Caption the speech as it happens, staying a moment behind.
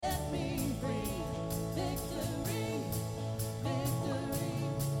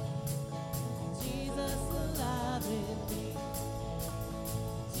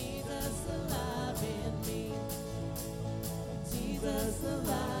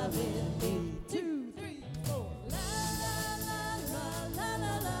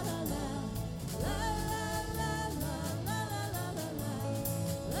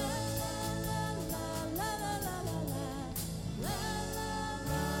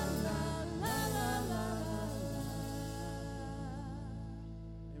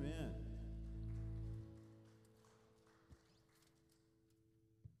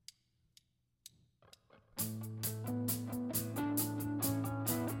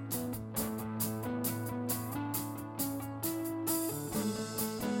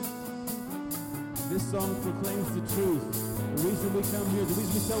song proclaims the truth. The reason we come here, the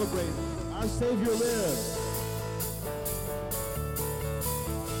reason we celebrate, our Savior lives.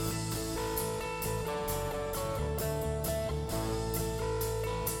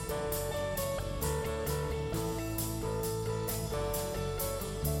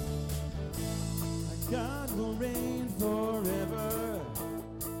 God will reign forever,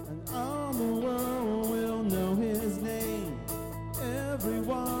 and all the world will know His name.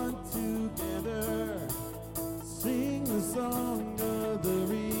 Everyone together sing the song of the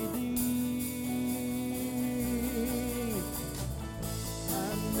redeemed.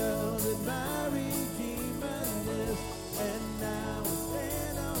 I know that my Redeemer lives, and now I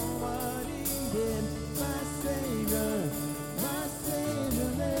stand on what He did. My Savior lives.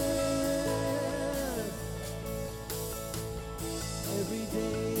 Every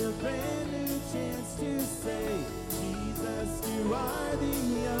day a brand new chance to say, Jesus, you are the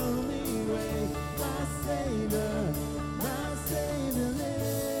only way. My Savior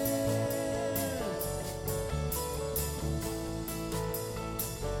lives.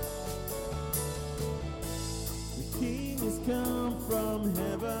 The King has come from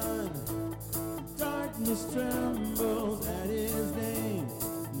heaven. Darkness trembles at His name.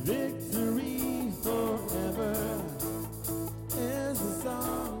 Victory forever is the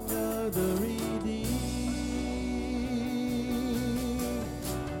song of the redeemed.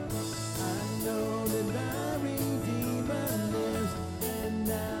 I know that my Redeemer lives, and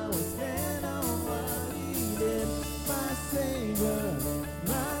now I stand on what He did. My Savior lives.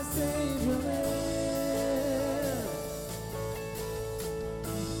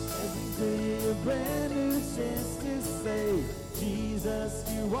 Every day a brand new chance to say, Jesus,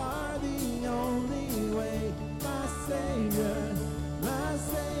 you are the only way. My Savior lives.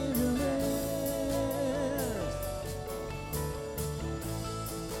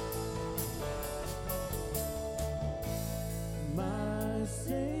 My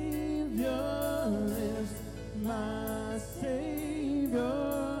Savior lives. My Savior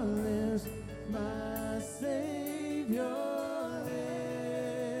lives. My Savior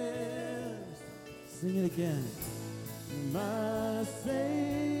lives. Sing it again. My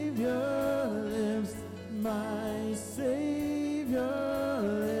Savior lives. My Savior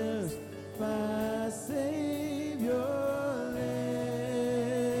lives. My Savior lives.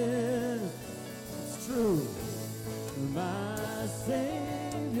 It's true. My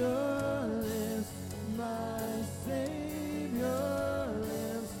Savior lives. My Savior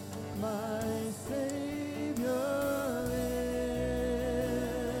lives. My Savior lives.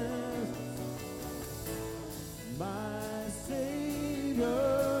 My Savior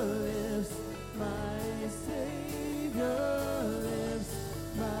lives. My Savior lives.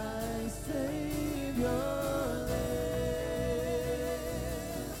 My Savior lives.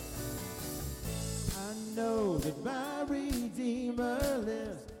 I know that my Redeemer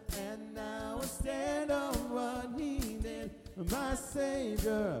lives, and now I stand on what He did. My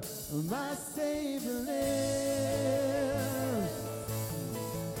Savior lives.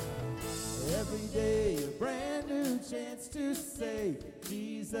 Every day a brand new chance to say,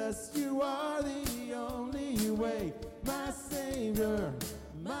 Jesus, you are the only way. My Savior lives.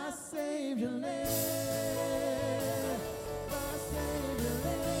 My Savior lives. My Savior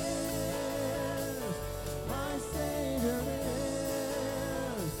lives. My Savior lives.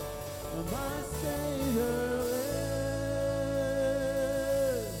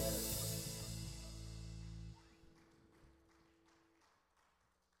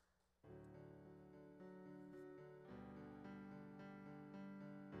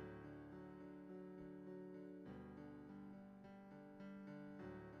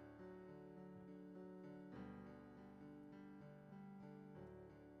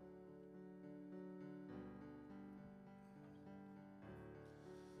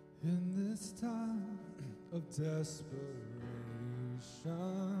 In this time of desperation,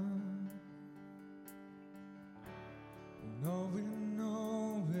 when all we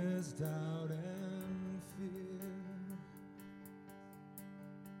know is doubt and fear,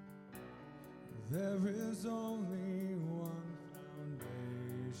 there is only one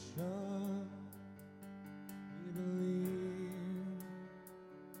foundation.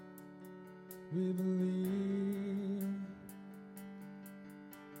 We believe.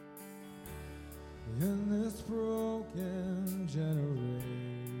 In this broken generation,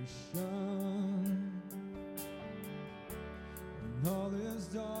 when all is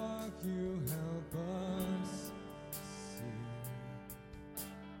dark, you help us see.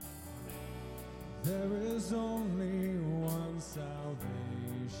 There is only one salvation.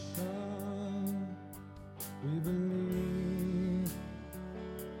 We believe.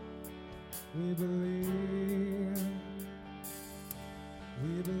 We believe.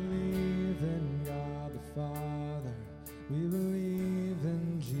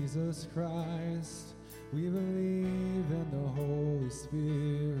 Jesus Christ. We believe in the Holy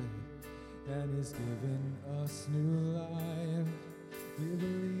Spirit, and He's given us new life. We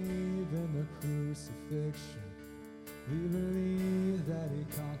believe in the crucifixion. We believe that He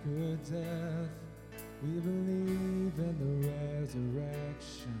conquered death. We believe in the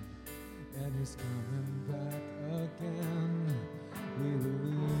resurrection, and He's coming back again. We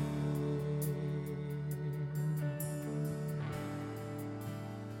believe.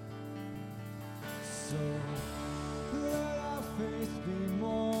 So let our faith be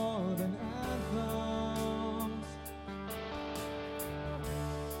more than anthems,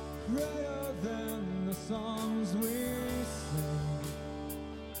 greater than the songs we sing.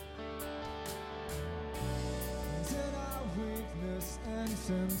 And in our weakness and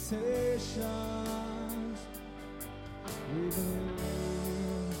temptations, we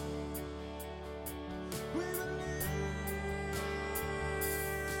believe. We believe.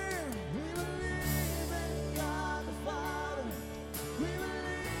 We believe in God the Father. We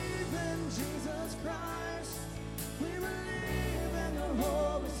believe in Jesus Christ. We believe in the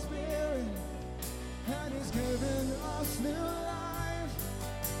Holy Spirit, and He's given us new life.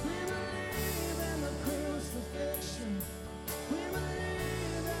 We believe in the crucifixion. We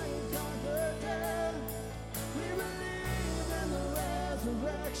believe that He conquered death. We believe in the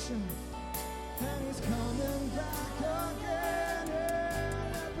resurrection, and He's coming back again.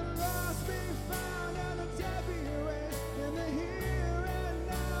 Yeah, let the lost be found and the dead be raised. In the here and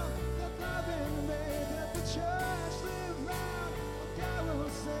now, let love be made. Let the church live loud. God will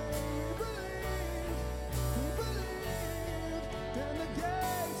say, we believe, and the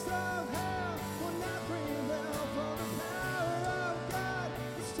gates of hell will not prevail. For the power of God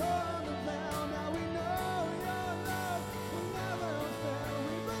is torn the veil. Now we know Your love will never fail.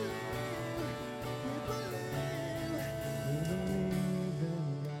 We believe. We believe in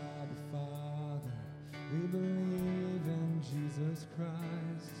God the Father. We believe in Jesus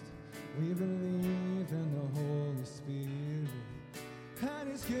Christ. We believe in the Holy Spirit, and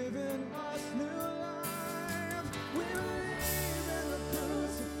He's given us new life. We believe in the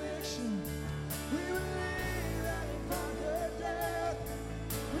crucifixion. We believe that He conquered death.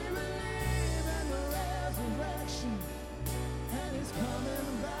 We believe in the resurrection, and He's coming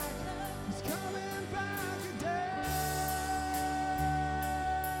back. He's coming back again.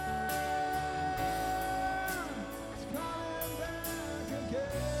 He's coming back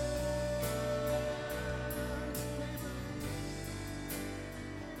again.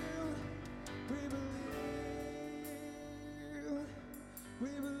 We believe. We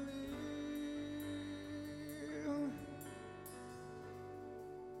believe.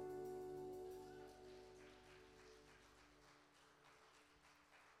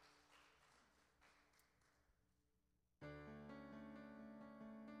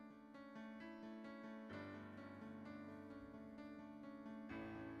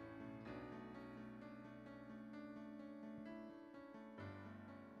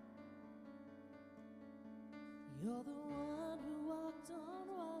 You're the one who walked on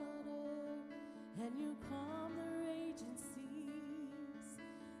water, and You calm the raging seas.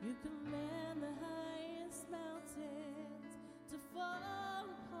 You command the highest mountains to fall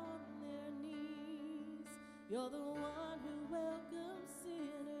upon their knees. You're the one who welcomes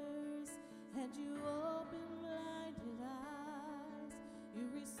sinners, and You open blinded eyes. You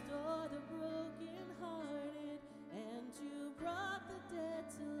restore the brokenhearted, and You brought the dead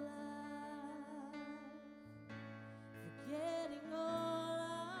to life. Forgetting all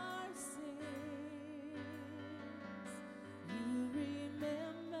our sins, You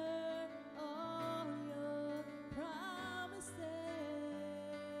remember all Your promises.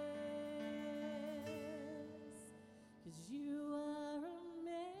 'Cause You are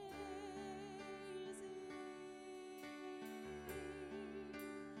amazing,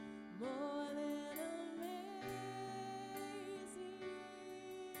 more than amazing.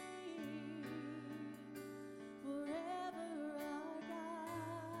 Forever our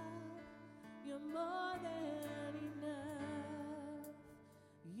God, You're more than enough.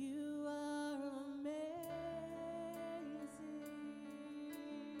 You are amazing.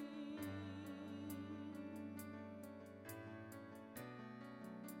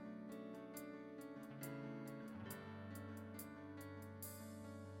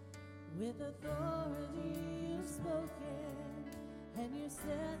 With authority You've spoken, and You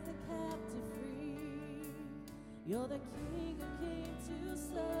set the captive free. You're the King who came to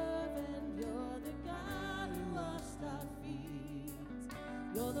serve, and You're the God who washed our feet.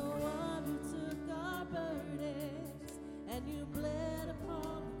 You're the one who took our burdens, and You bled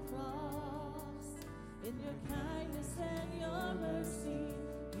upon the cross. In Your kindness and Your mercy,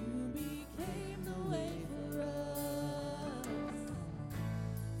 You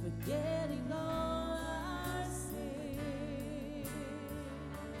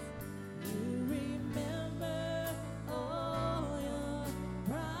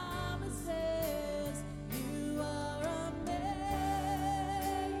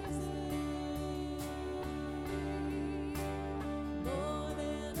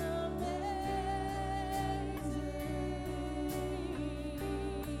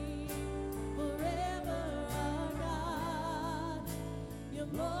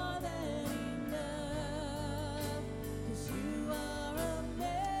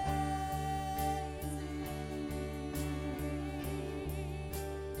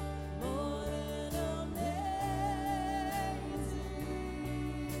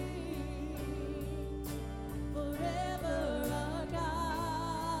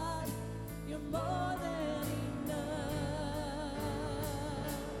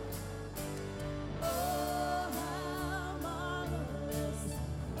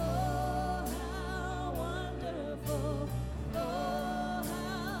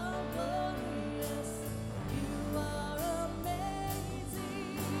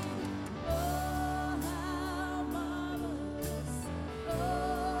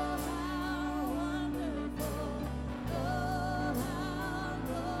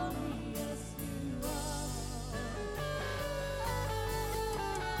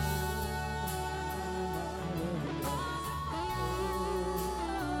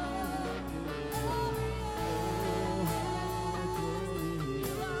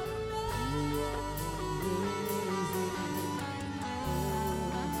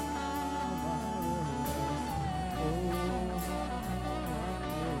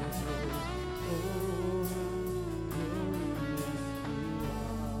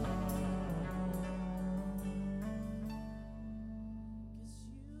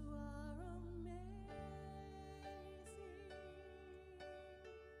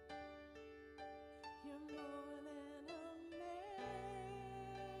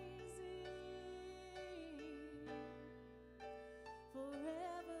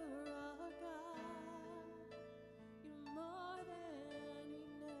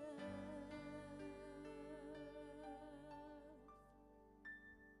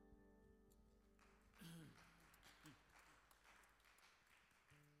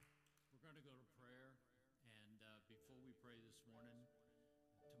this morning.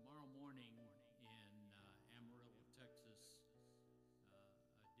 Tomorrow morning in Amarillo, Texas,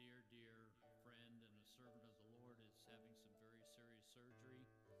 a dear friend and a servant of the Lord is having some very serious surgery.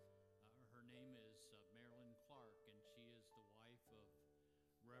 Her name is Marilyn Clark, and she is the wife of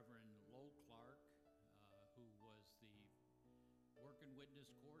Reverend Lowell Clark, who was the Work and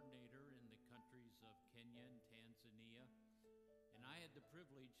Witness Coordinator in the countries of Kenya and Tanzania. And I had the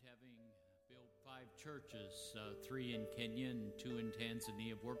privilege, having built 5 churches, 3 in Kenya and 2 in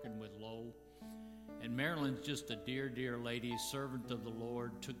Tanzania, working with Lowell. And Marilyn's just a dear lady, servant of the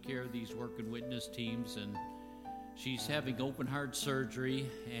Lord, took care of these Work and Witness teams, and she's having open heart surgery,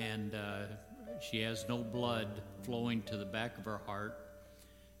 and she has no blood flowing to the back of her heart.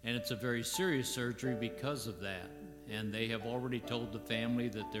 And it's a very serious surgery because of that. And they have already told the family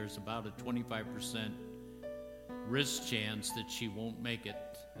that there's about a 25% risk chance that she won't make it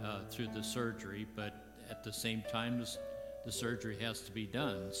through the surgery, but at the same time, the surgery has to be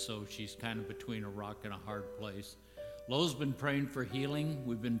done. So she's kind of between a rock and a hard place. Lowe's been praying for healing.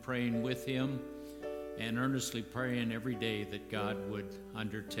 We've been praying with him and earnestly praying every day that God would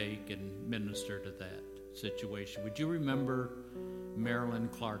undertake and minister to that situation. Would you remember Marilyn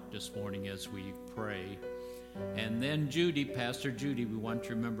Clark this morning as we pray? And then Judy, Pastor Judy, we want to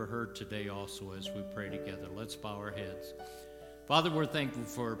remember her today also as we pray together. Let's bow our heads. Father, we're thankful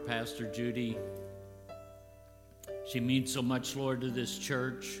for Pastor Judy. She means so much, Lord, to this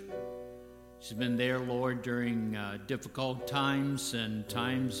church. She's been there, Lord, during difficult times and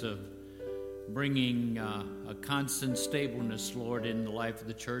times of bringing a constant stableness, Lord, in the life of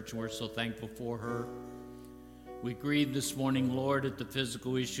the church, and we're so thankful for her. We grieve this morning, Lord, at the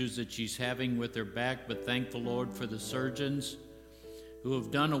physical issues that she's having with her back, but thankful, Lord, for the surgeons who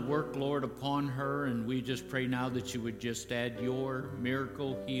have done a work, Lord, upon her, and we just pray now that you would just add your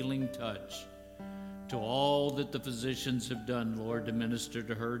miracle healing touch to all that the physicians have done, Lord, to minister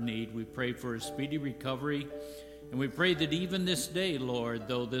to her need. We pray for a speedy recovery, and we pray that even this day, Lord,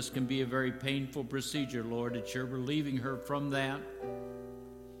 though this can be a very painful procedure, Lord, that you're relieving her from that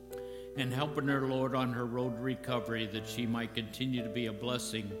and helping her, Lord, on her road to recovery, that she might continue to be a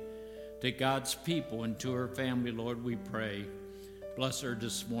blessing to God's people and to her family, Lord, we pray. Bless her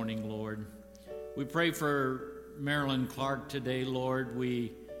this morning, Lord. We pray for Marilyn Clark today, Lord.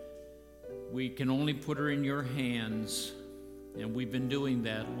 We can only put her in your hands, and we've been doing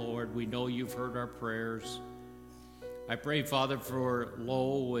that, Lord. We know you've heard our prayers. I pray, Father, for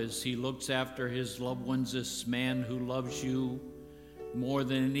Lowell as he looks after his loved ones, this man who loves you more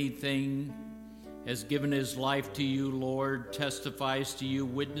than anything, has given his life to you, Lord, testifies to you,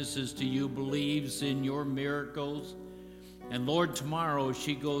 witnesses to you, believes in your miracles. And Lord, tomorrow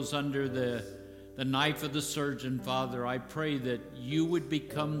she goes under the knife of the surgeon, Father. I pray that you would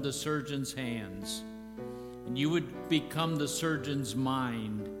become the surgeon's hands, and you would become the surgeon's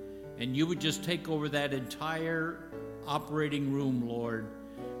mind, and you would just take over that entire operating room, Lord,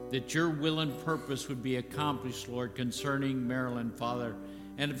 that your will and purpose would be accomplished, Lord, concerning Marilyn, Father.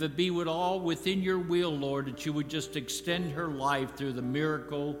 And if it be all within your will, Lord, that you would just extend her life through the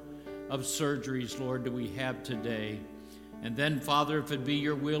miracle of surgeries, Lord, that we have today. And then, Father, if it be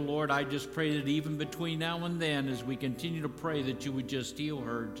your will, Lord, I just pray that even between now and then, as we continue to pray, that you would just heal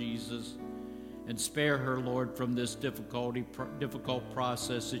her, Jesus, and spare her, Lord, from this difficult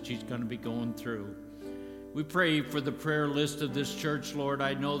process that she's going to be going through. We pray for the prayer list of this church, Lord.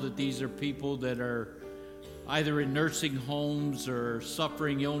 I know that these are people that are either in nursing homes or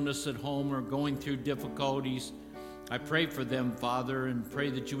suffering illness at home or going through difficulties. I pray for them, Father, and pray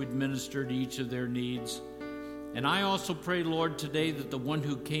that you would minister to each of their needs. And I also pray, Lord, today that the one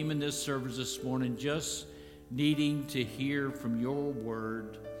who came in this service this morning just needing to hear from your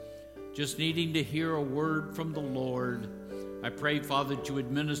word, just needing to hear a word from the Lord, I pray, Father, that you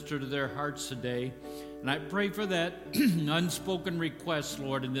would minister to their hearts today. And I pray for that unspoken request,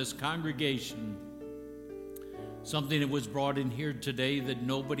 Lord, in this congregation, something that was brought in here today that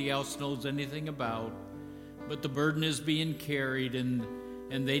nobody else knows anything about, but the burden is being carried, and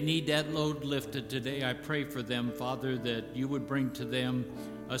they need that load lifted today. I pray for them, Father, that you would bring to them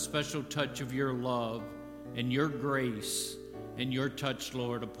a special touch of your love and your grace and your touch,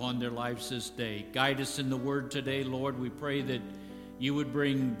 Lord, upon their lives this day. Guide us in the word today, Lord. We pray that you would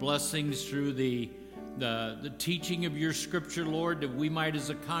bring blessings through the teaching of your scripture, Lord, that we might as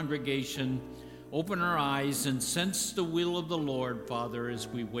a congregation open our eyes and sense the will of the Lord, Father, as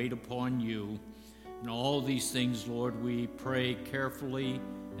we wait upon you. And all these things, Lord, we pray carefully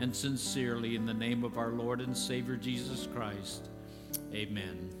and sincerely in the name of our Lord and Savior, Jesus Christ.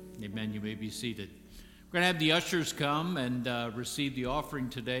 Amen. Amen. You may be seated. We're going to have the ushers come and receive the offering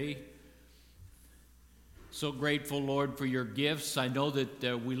today. So grateful, Lord, for your gifts. I know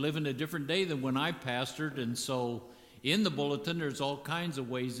that we live in a different day than when I pastored, and so in the bulletin there's all kinds of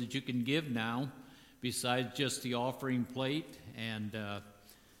ways that you can give now besides just the offering plate. And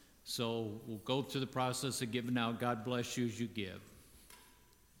so we'll go through the process of giving now. God bless you as you give.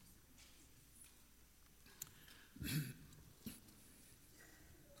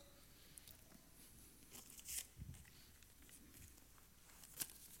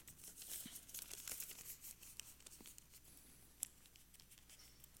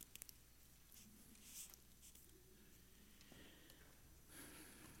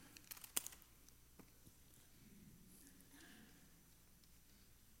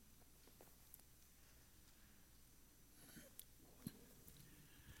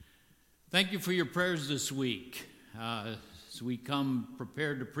 Thank you for your prayers this week. As we come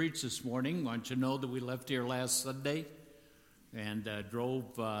prepared to preach this morning, I want you to know that we left here last Sunday and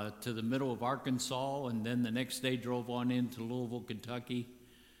drove to the middle of Arkansas, and then the next day drove on into Louisville, Kentucky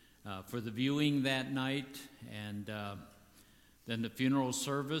for the viewing that night, and then the funeral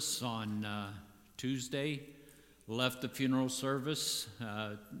service on Tuesday. Left the funeral service,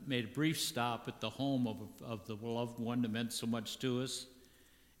 made a brief stop at the home of the loved one that meant so much to us.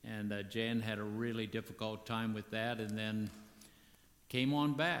 And Jan had a really difficult time with that, and then came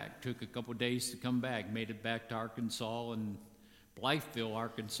on back. Took a couple days to come back. Made it back to Arkansas and Blytheville,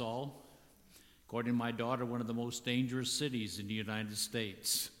 Arkansas. According to my daughter, one of the most dangerous cities in the United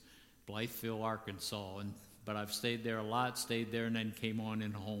States. Blytheville, Arkansas. But I've stayed there a lot, stayed there, and then came on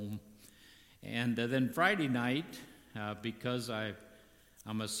in home. And then Friday night, because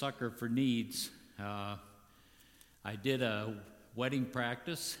I'm a sucker for needs, I did a wedding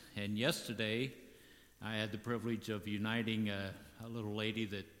practice, and yesterday I had the privilege of uniting a little lady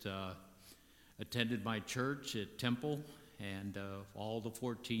that attended my church at Temple, and all the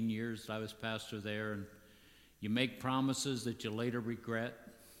 14 years that I was pastor there. And you make promises that you later regret,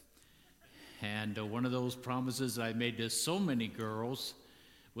 and one of those promises that I made to so many girls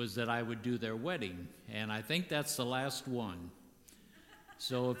was that I would do their wedding, and I think that's the last one.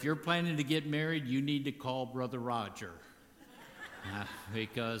 So if you're planning to get married, you need to call Brother Roger.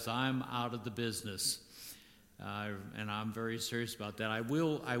 Because I'm out of the business, and I'm very serious about that. I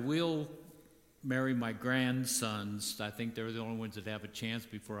will marry my grandsons. I think they're the only ones that have a chance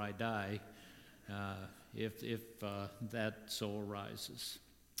before I die, if that so arises.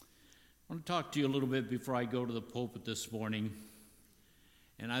 I want to talk to you a little bit before I go to the pulpit this morning,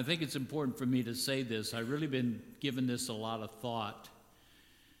 and I think it's important for me to say this. I've really been giving this a lot of thought.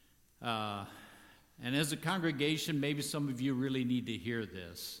 And as a congregation, maybe some of you really need to hear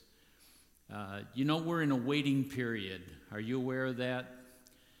this. We're in a waiting period. Are you aware of that?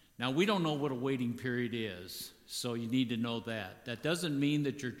 Now, we don't know what a waiting period is, so you need to know that. That doesn't mean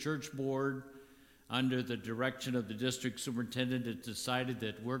that your church board, under the direction of the district superintendent, has decided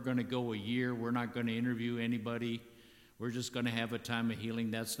that we're going to go a year, we're not going to interview anybody, we're just going to have a time of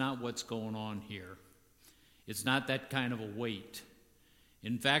healing. That's not what's going on here. It's not that kind of a wait.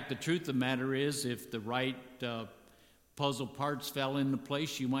 In fact, the truth of the matter is, if the right puzzle parts fell into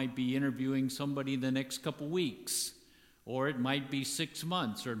place, you might be interviewing somebody in the next couple weeks, or it might be 6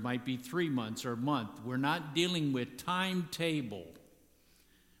 months, or it might be 3 months, or a month. We're not dealing with timetable.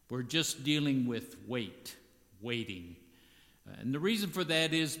 We're just dealing with waiting. And the reason for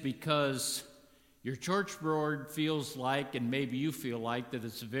that is because your church board feels like, and maybe you feel like, that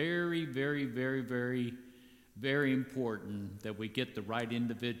it's very, very, very, very, very important that we get the right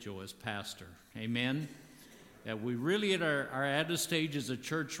individual as pastor. Amen? That we really are at a stage as a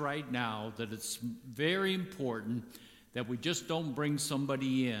church right now that it's very important that we just don't bring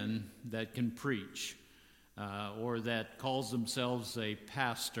somebody in that can preach or that calls themselves a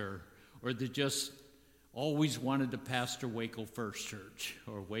pastor, or that just always wanted to pastor Waco First Church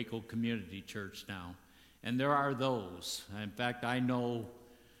or Waco Community Church now. And there are those. In fact, I know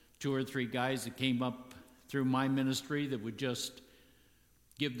 2 or 3 guys that came up through my ministry that would just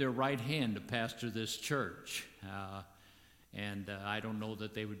give their right hand to pastor this church. And I don't know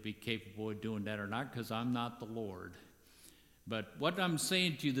that they would be capable of doing that or not, because I'm not the Lord. But what I'm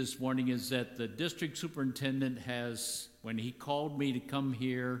saying to you this morning is that the district superintendent has, when he called me to come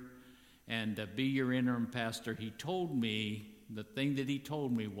here and be your interim pastor, he told me, the thing that he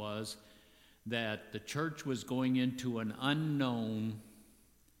told me was that the church was going into an unknown,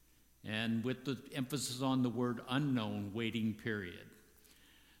 and with the emphasis on the word unknown, waiting period.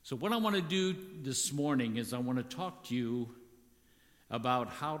 So what I want to do this morning is I want to talk to you about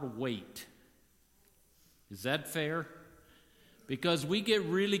how to wait. Is that fair? Because we get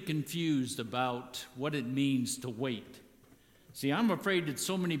really confused about what it means to wait. See, I'm afraid that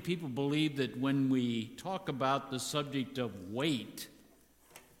so many people believe that when we talk about the subject of wait,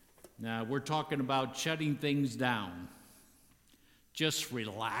 we're talking about shutting things down, just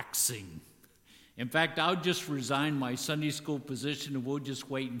relaxing. In fact, I'll just resign my Sunday school position and we'll just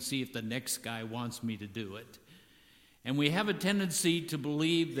wait and see if the next guy wants me to do it. And we have a tendency to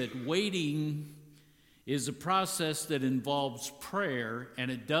believe that waiting is a process that involves prayer,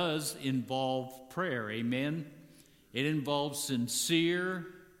 and it does involve prayer, amen? It involves sincere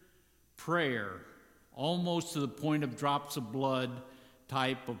prayer, almost to the point of drops of blood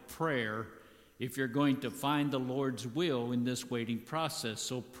type of prayer, if you're going to find the Lord's will in this waiting process.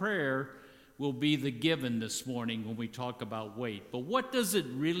 So prayer will be the given this morning when we talk about wait. But what does it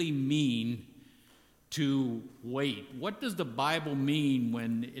really mean to wait? What does the Bible mean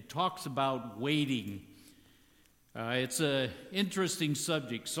when it talks about waiting? It's an interesting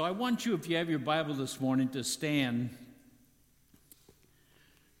subject. So I want you, if you have your Bible this morning, to stand.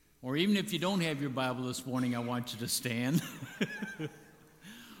 Or even if you don't have your Bible this morning, I want you to stand.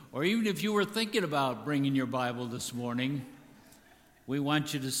 Or even if you were thinking about bringing your Bible this morning, we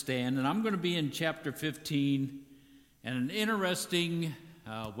want you to stand. And I'm going to be in chapter 15, and an interesting,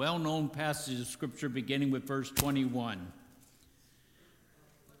 well-known passage of Scripture beginning with verse 21.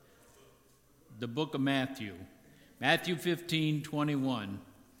 The book of Matthew. Matthew 15:21.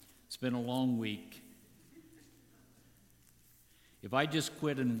 It's been a long week. If I just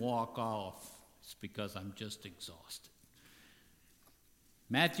quit and walk off, it's because I'm just exhausted.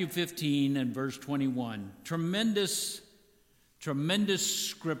 Matthew 15 and verse 21. Tremendous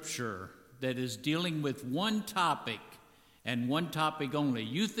scripture that is dealing with one topic and one topic only.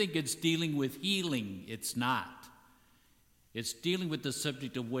 You think it's dealing with healing. It's not. It's dealing with the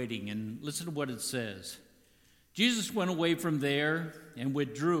subject of waiting. And listen to what it says. Jesus went away from there and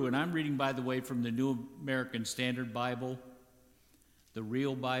withdrew. And I'm reading, by the way, from the New American Standard Bible, the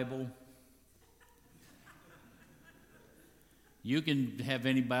real Bible. You can have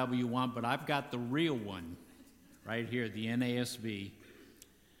any Bible you want, but I've got the real one right here, the NASB.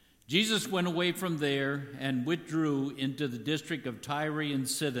 Jesus went away from there and withdrew into the district of Tyre and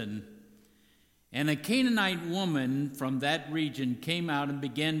Sidon. And a Canaanite woman from that region came out and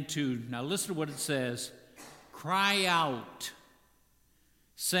began to, now listen to what it says, cry out,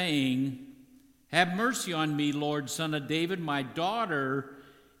 saying, "Have mercy on me, Lord, Son of David. My daughter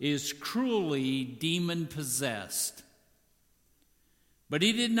is cruelly demon-possessed." But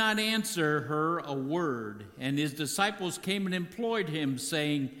he did not answer her a word, and his disciples came and implored him,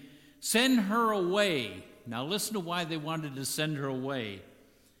 saying, "Send her away." Now listen to why they wanted to send her away.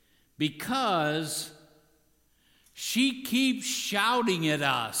 Because she keeps shouting at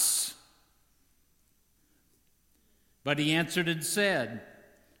us. But he answered and said,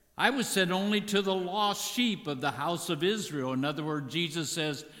 "I was sent only to the lost sheep of the house of Israel." In other words, Jesus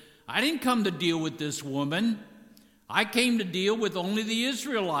says, I didn't come to deal with this woman. I came to deal with only the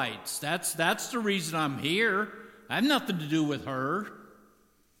Israelites. That's the reason I'm here. I have nothing to do with her.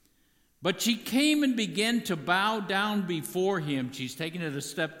 But she came and began to bow down before him. She's taking it a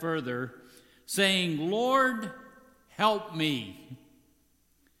step further, saying, "Lord, help me."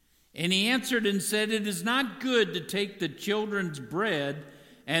 And he answered and said, "It is not good to take the children's bread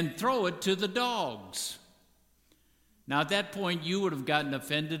and throw it to the dogs." Now at that point, you would have gotten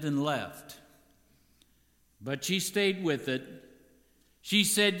offended and left. But she stayed with it. She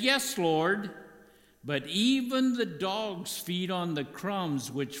said, "Yes, Lord, but even the dogs feed on the crumbs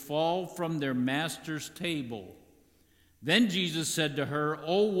which fall from their master's table." Then Jesus said to her,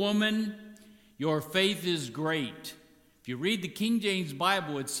 "O woman, your faith is great." If you read the King James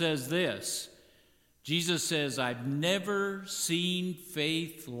Bible, it says this. Jesus says, "I've never seen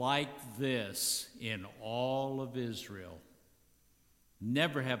faith like this in all of Israel.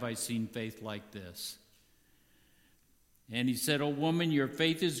 Never have I seen faith like this." And he said, "O woman, your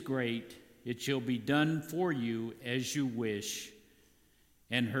faith is great. It shall be done for you as you wish."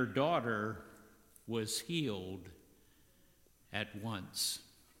 And her daughter was healed at once.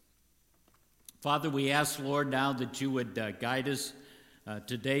 Father, we ask, Lord, now that you would guide us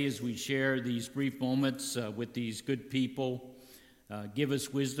today as we share these brief moments with these good people. Give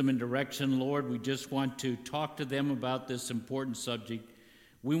us wisdom and direction, Lord. We just want to talk to them about this important subject.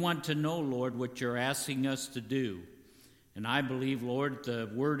 We want to know, Lord, what you're asking us to do. And I believe, Lord, the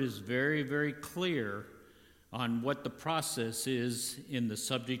word is very, very clear on what the process is in the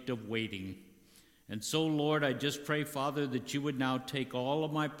subject of waiting. And so, Lord, I just pray, Father, that you would now take all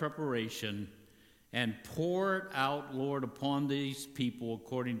of my preparation and pour it out, Lord, upon these people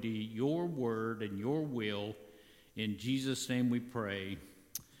according to your word and your will. In Jesus' name we pray.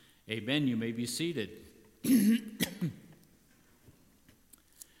 Amen. You may be seated.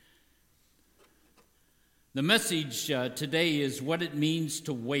 The message today is what it means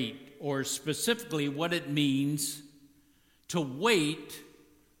to wait, or specifically what it means to wait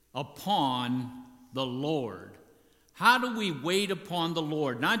upon the Lord. How do we wait upon the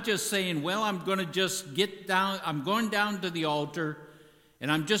Lord? Not just saying, well, I'm going to just get down, I'm going down to the altar,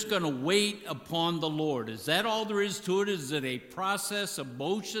 and I'm just going to wait upon the Lord. Is that all there is to it? Is it a process, a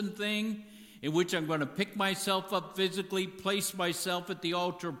motion thing in which I'm going to pick myself up physically, place myself at the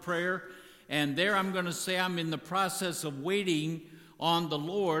altar of prayer, and there I'm going to say I'm in the process of waiting on the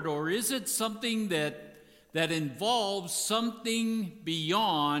Lord? Or is it something that involves something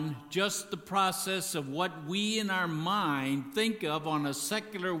beyond just the process of what we in our mind think of on a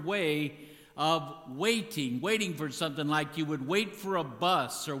secular way of waiting for something, like you would wait for a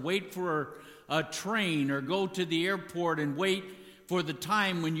bus or wait for a train or go to the airport and wait for the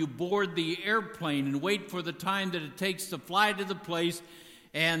time when you board the airplane and wait for the time that it takes to fly to the place.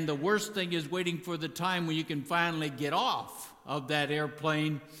 And the worst thing is waiting for the time when you can finally get off of that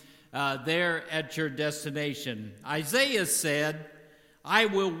airplane there at your destination. Isaiah said, I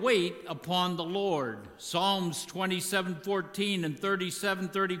will wait upon the Lord. Psalms 27:14 and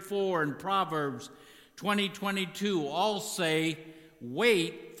 37:34 and Proverbs 20:22 all say,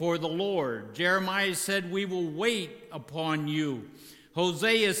 wait for the Lord. Jeremiah said, we will wait upon you.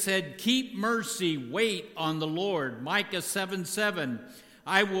 Hosea said, keep mercy, wait on the Lord. Micah 7:7,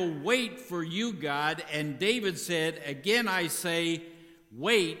 I will wait for you, God. And David said, again I say,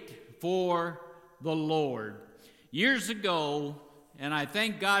 wait for the Lord. Years ago, and I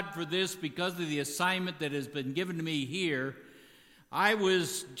thank God for this because of the assignment that has been given to me here, I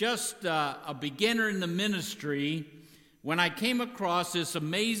was just a beginner in the ministry when I came across this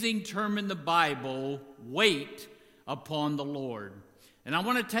amazing term in the Bible, wait upon the Lord. And I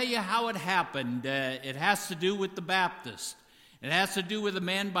want to tell you how it happened. It has to do with the Baptist. It has to do with a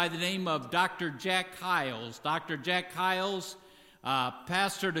man by the name of Dr. Jack Hyles. Dr. Jack Hyles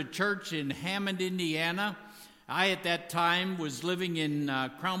pastored a church in Hammond, Indiana. I, at that time, was living in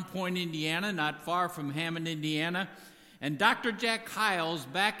Crown Point, Indiana, not far from Hammond, Indiana. And Dr. Jack Hyles,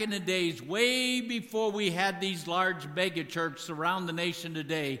 back in the days, way before we had these large mega churches around the nation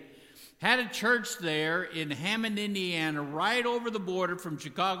today, had a church there in Hammond, Indiana, right over the border from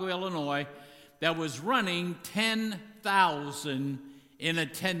Chicago, Illinois, that was running 10,000 in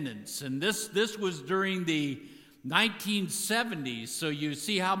attendance. And this was during the 1970s, so you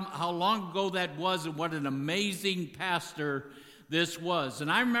see how long ago that was and what an amazing pastor this was.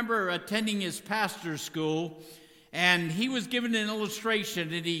 And I remember attending his pastor's school, and he was given an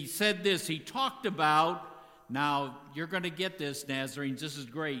illustration, and he said this. He talked about, now you're going to get this, Nazarenes, this is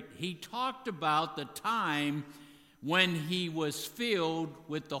great. He talked about the time when he was filled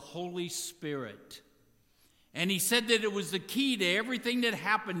with the Holy Spirit. And he said that it was the key to everything that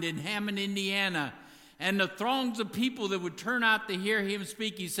happened in Hammond, Indiana, and the throngs of people that would turn out to hear him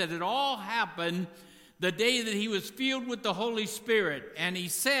speak. He said it all happened the day that he was filled with the Holy Spirit. And he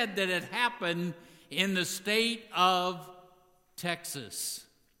said that it happened in the state of Texas.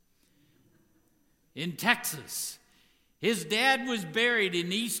 In Texas. His dad was buried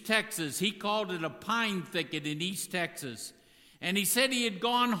in East Texas. He called it a pine thicket in East Texas. And he said he had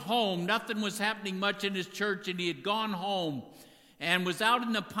gone home. Nothing was happening much in his church, and he had gone home and was out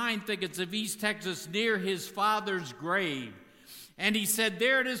in the pine thickets of East Texas near his father's grave. And he said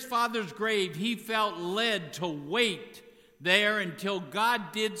there at his father's grave, he felt led to wait there until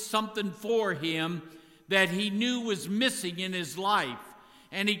God did something for him that he knew was missing in his life.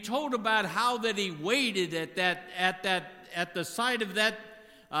 And he told about how that he waited at the side of that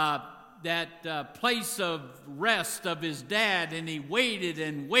place of rest of his dad, and he waited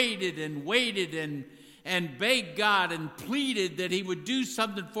and waited and waited and begged God and pleaded that he would do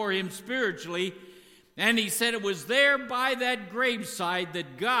something for him spiritually. And he said it was there by that graveside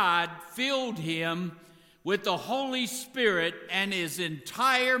that God filled him with the Holy Spirit, and his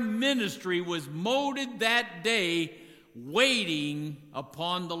entire ministry was molded that day, waiting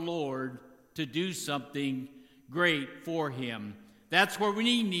upon the Lord to do something great for him. That's where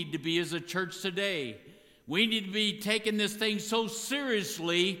we need to be as a church today. We need to be taking this thing so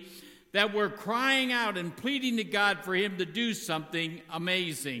seriously that we're crying out and pleading to God for him to do something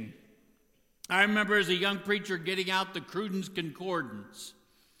amazing. I remember as a young preacher getting out the Cruden's Concordance.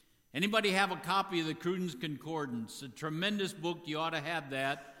 Anybody have a copy of the Cruden's Concordance? A tremendous book. You ought to have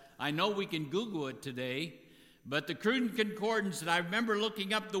that. I know we can Google it today. But the Cruden's Concordance, and I remember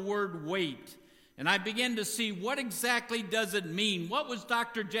looking up the word wait. And I began to see what exactly does it mean. What was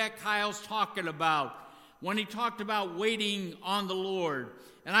Dr. Jack Hyles talking about when he talked about waiting on the Lord?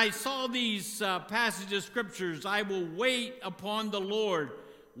 And I saw these passages of scriptures. I will wait upon the Lord.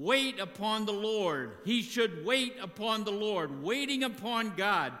 wait upon the Lord. He should wait upon the Lord, waiting upon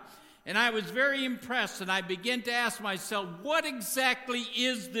God. And I was very impressed, and I began to ask myself, what exactly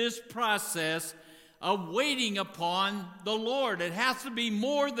is this process of waiting upon the Lord? It has to be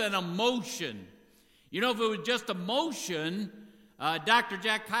more than emotion. You know, if it was just emotion, Dr.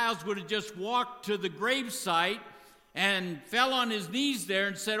 Jack Hyles would have just walked to the gravesite and fell on his knees there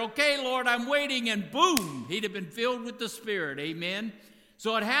and said, okay, Lord, I'm waiting, and boom, he'd have been filled with the Spirit, amen?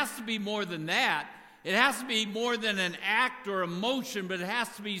 So it has to be more than that. It has to be more than an act or emotion, but it has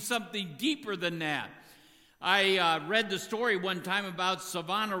to be something deeper than that. I read the story one time about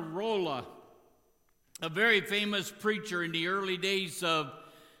Savonarola, a very famous preacher in the early days of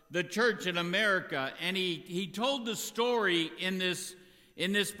the church in America, and he told the story in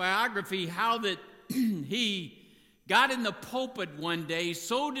this biography how that he got in the pulpit one day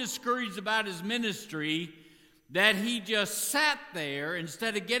so discouraged about his ministry that he just sat there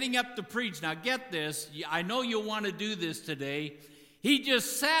instead of getting up to preach. Now get this, I know you'll want to do this today. He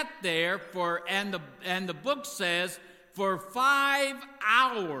just sat there and the book says, for 5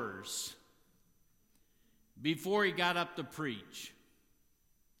 hours before he got up to preach.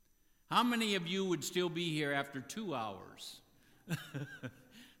 How many of you would still be here after 2 hours?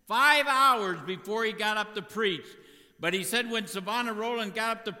 5 hours before he got up to preach. But he said when Savonarola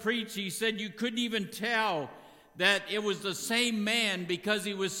got up to preach, he said you couldn't even tell that it was the same man because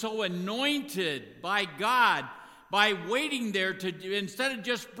he was so anointed by God by waiting there instead of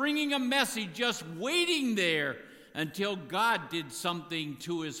just bringing a message, just waiting there until God did something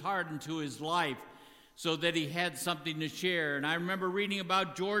to his heart and to his life so that he had something to share. And I remember reading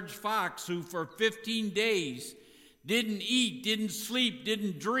about George Fox, who for 15 days didn't eat, didn't sleep,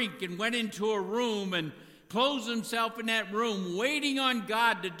 didn't drink, and went into a room and closed himself in that room, waiting on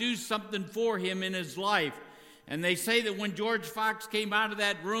God to do something for him in his life. And they say that when George Fox came out of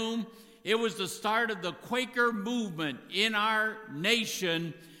that room, it was the start of the Quaker movement in our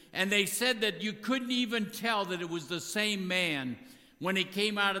nation. And they said that you couldn't even tell that it was the same man. When he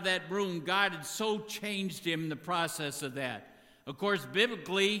came out of that room, God had so changed him in the process of that. Of course,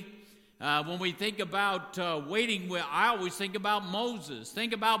 biblically, when we think about waiting, I always think about Moses.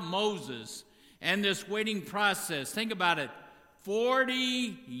 Think about Moses and this waiting process. Think about it. 40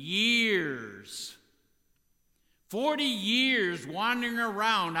 years. 40 years wandering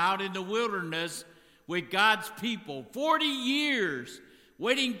around out in the wilderness with God's people. 40 years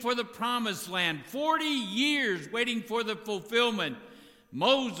waiting for the promised land. 40 years waiting for the fulfillment.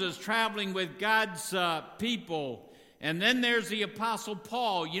 Moses traveling with God's people. And then there's the Apostle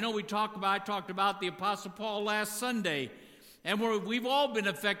Paul. You know, I talked about the Apostle Paul last Sunday. And we've all been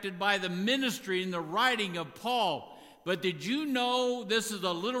affected by the ministry and the writing of Paul. But did you know, this is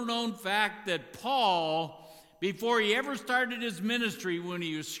a little known fact, that Paul, before he ever started his ministry, when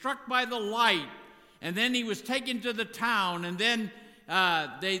he was struck by the light, and then he was taken to the town, and then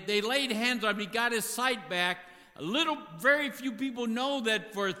they laid hands on him, he got his sight back. Very few people know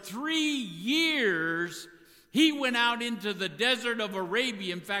that for 3 years, he went out into the desert of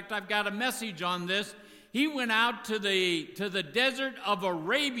Arabia. In fact, I've got a message on this. He went out to the desert of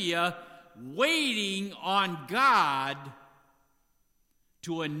Arabia, waiting on God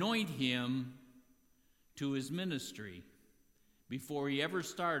to anoint him to his ministry before he ever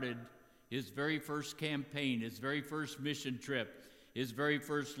started his very first campaign, his very first mission trip, his very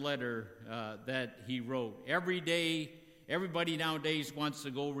first letter that he wrote. Every day, everybody nowadays wants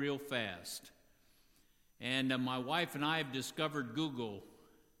to go real fast. And my wife and I have discovered Google.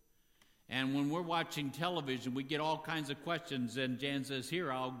 And when we're watching television, we get all kinds of questions, and Jan says,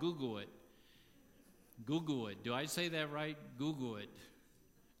 here, I'll Google it. Google it. Do I say that right? Google it.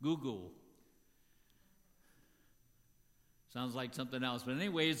 Google. Sounds like something else. But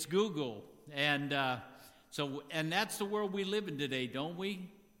anyway, it's Google. And that's the world we live in today, don't we?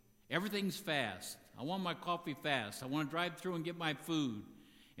 Everything's fast. I want my coffee fast. I want to drive through and get my food.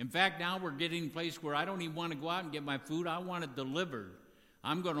 In fact, now we're getting to a place where I don't even want to go out and get my food. I want it delivered.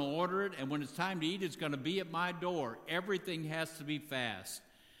 I'm going to order it, and when it's time to eat, it's going to be at my door. Everything has to be fast.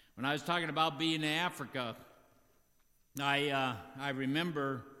 When I was talking about being in Africa, I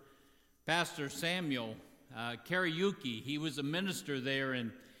remember Pastor Samuel Kariuki. He was a minister there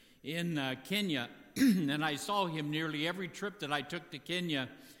in Kenya, and I saw him nearly every trip that I took to Kenya.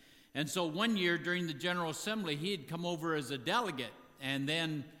 And so one year during the General Assembly, he had come over as a delegate, and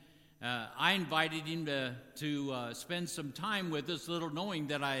then I invited him to spend some time with us, little knowing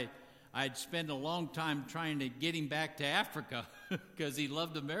that I'd spent a long time trying to get him back to Africa because he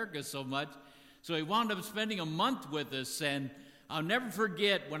loved America so much. So he wound up spending a month with us, and I'll never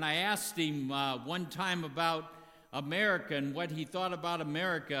forget when I asked him one time about America and what he thought about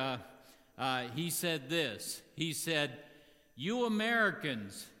America, he said this. He said, "You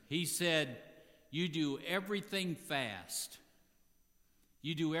Americans," he said, "you do everything fast.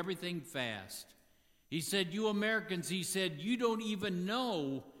 You do everything fast." He said, "You Americans," he said, "you don't even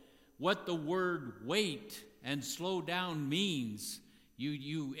know what the word wait and slow down means.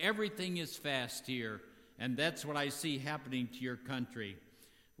 Everything is fast here." And that's what I see happening to your country.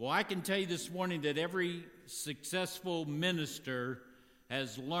 Well, I can tell you this morning that every successful minister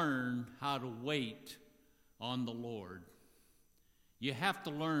has learned how to wait on the Lord. You have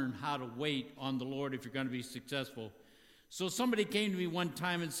to learn how to wait on the Lord if you're going to be successful. So somebody came to me one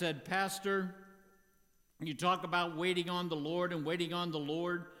time and said, "Pastor, you talk about waiting on the Lord and waiting on the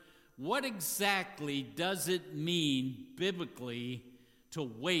Lord. What exactly does it mean biblically to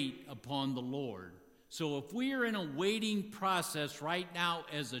wait upon the Lord?" So if we are in a waiting process right now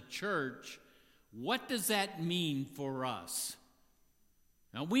as a church, what does that mean for us?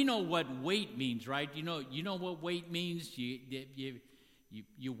 Now, we know what wait means, right? You know what wait means?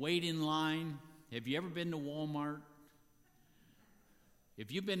 You wait in line. Have you ever been to Walmart?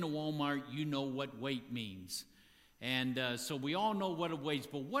 If you've been to Walmart, you know what wait means. And so we all know what it waits.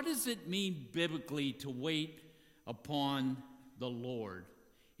 But what does it mean biblically to wait upon the Lord?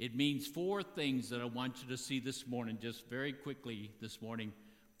 It means 4 things that I want you to see this morning, just very quickly this morning.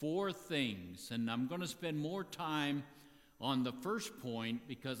 4 things. And I'm going to spend more time on the first point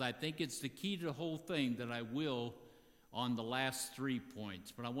because I think it's the key to the whole thing that I will on the last 3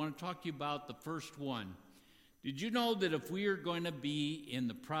 points. But I want to talk to you about the first one. Did you know that if we are going to be in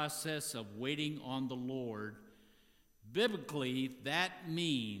the process of waiting on the Lord, biblically that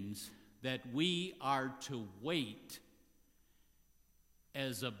means that we are to wait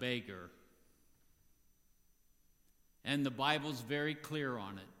as a beggar. And the Bible's very clear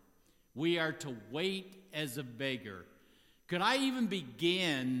on it. We are to wait as a beggar. Could I even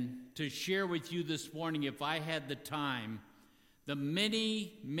begin to share with you this morning, if I had the time, the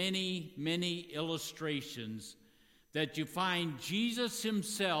many, many, many illustrations that you find Jesus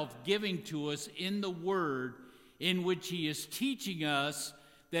himself giving to us in the Word, in which he is teaching us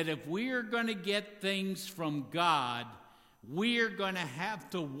that if we are going to get things from God, we are going to have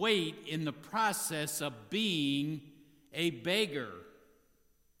to wait in the process of being a beggar.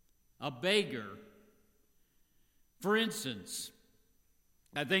 A beggar. For instance,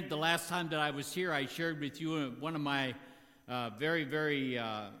 I think the last time that I was here, I shared with you one of my very, very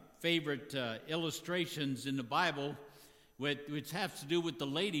favorite illustrations in the Bible, which has to do with the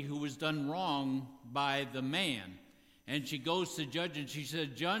lady who was done wrong by the man. And she goes to the judge and she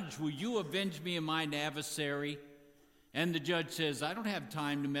said, "Judge, will you avenge me of mine adversary?" And the judge says, "I don't have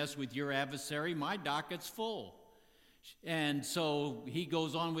time to mess with your adversary. My docket's full." And so he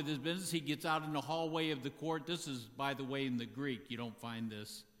goes on with his business. He gets out in the hallway of the court. This is, by the way, in the Greek. You don't find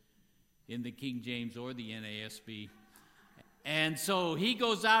this in the King James or the NASB. And so he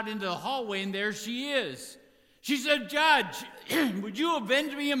goes out into the hallway, and there she is. She said, "Judge, would you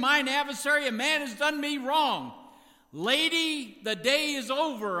avenge me of mine adversary? A man has done me wrong. Lady, the day is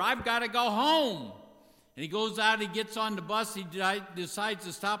over. I've got to go home." And he goes out, he gets on the bus, he decides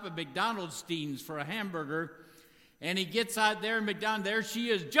to stop at McDonald's for a hamburger. And he gets out there in McDonald's, there she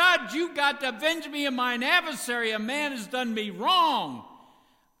is. "Judge, you got to avenge me of mine adversary. A man has done me wrong."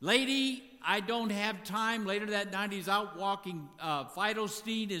 "Lady, I don't have time." Later that night, he's out walking Fido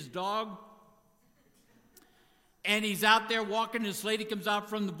Steen, his dog. And he's out there walking. This lady comes out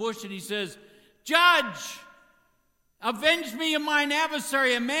from the bush and he says, "Judge, avenge me of mine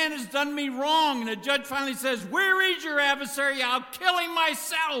adversary. A man has done me wrong." And the judge finally says, "Where is your adversary? I'll kill him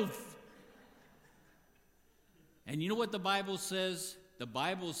myself." And you know what the Bible says? The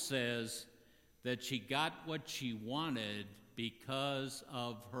Bible says that she got what she wanted because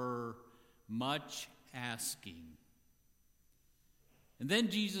of her much asking. And then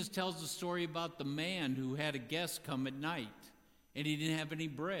Jesus tells the story about the man who had a guest come at night and he didn't have any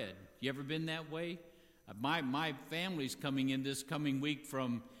bread. You ever been that way? My family's coming in this coming week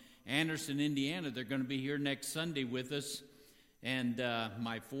from Anderson, Indiana. They're going to be here next Sunday with us. And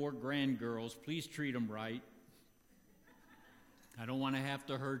my 4 grandgirls, please treat them right. I don't want to have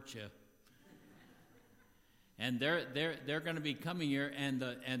to hurt you. And they're going to be coming here,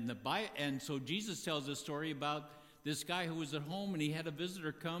 and so Jesus tells a story about this guy who was at home and he had a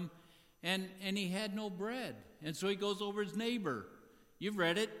visitor come, and he had no bread, and so he goes over his neighbor. You've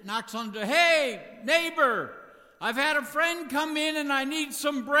read it. Knocks on the door. "Hey, neighbor, I've had a friend come in and I need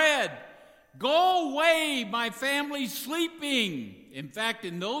some bread. Go away, my family's sleeping." In fact,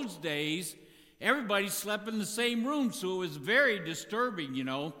 in those days, everybody slept in the same room, so it was very disturbing, you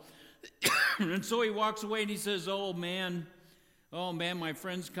know. And so he walks away and he says, oh man, my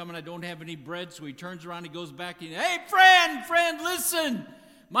friend's coming. I don't have any bread. So he turns around, he goes back, and hey, friend, listen.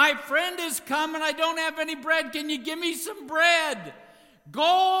 My friend is coming. I don't have any bread. Can you give me some bread?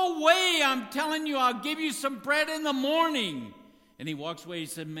 Go away. I'm telling you, I'll give you some bread in the morning. And he walks away. He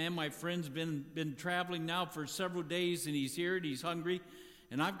said, man, my friend's been traveling now for several days, and he's here, and he's hungry.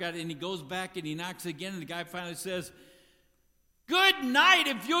 And he goes back, and he knocks again, and the guy finally says, good night.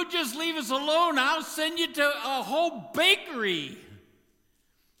 If you'll just leave us alone, I'll send you to a whole bakery.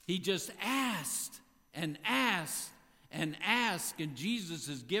 He just asked and asked and asked, and Jesus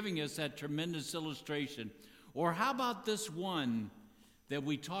is giving us that tremendous illustration. Or how about this one that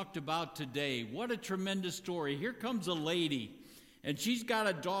we talked about today? What a tremendous story. Here comes a lady, and she's got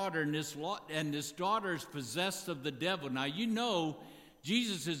a daughter, and this daughter is possessed of the devil. Now, you know,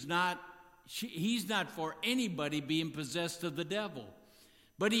 Jesus is he's not for anybody being possessed of the devil.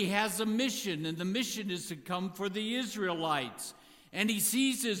 But he has a mission, and the mission is to come for the Israelites. And he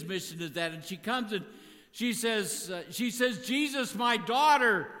sees his mission as that, and she comes and she says, Jesus, my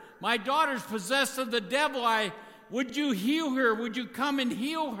daughter's possessed of the devil. Would you heal her? Would you come and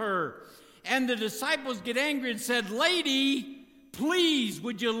heal her? And the disciples get angry and said, lady, please,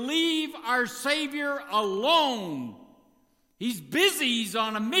 would you leave our Savior alone? He's busy, he's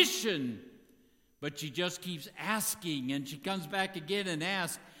on a mission. But she just keeps asking, and she comes back again and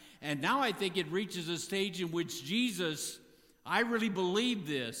asks. And now I think it reaches a stage in which Jesus, I really believe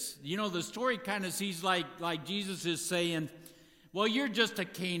this. You know, the story kind of seems like Jesus is saying, well, you're just a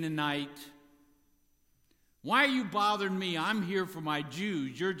Canaanite. Why are you bothering me? I'm here for my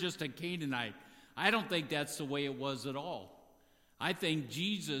Jews. You're just a Canaanite. I don't think that's the way it was at all. I think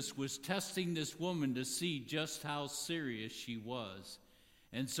Jesus was testing this woman to see just how serious she was.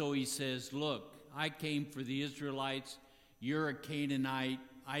 And so he says, look, I came for the Israelites. You're a Canaanite.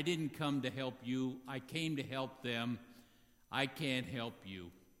 I didn't come to help you. I came to help them. I can't help you.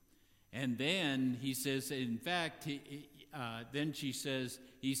 And then he says, in fact, then he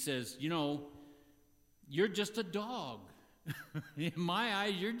says, you know, you're just a dog. In my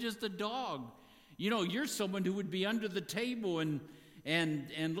eyes, you're just a dog. You know, you're someone who would be under the table and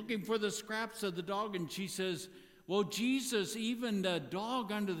looking for the scraps of the dog. And she says, well, Jesus, even the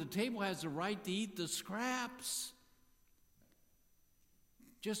dog under the table has a right to eat the scraps.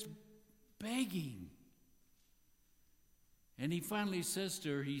 Just begging. And he finally says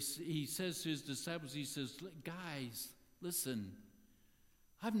to her, he says to his disciples, he says, guys, listen,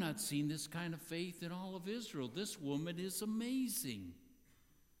 I've not seen this kind of faith in all of Israel. This woman is amazing.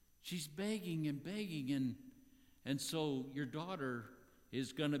 She's begging and begging, and so your daughter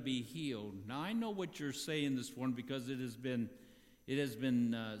is going to be healed. Now, I know what you're saying this morning because it has been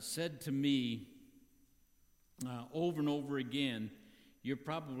said to me over and over again. You're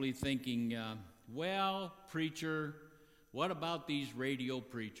probably thinking, well, preacher, what about these radio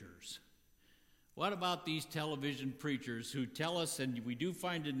preachers? What about these television preachers who tell us, and we do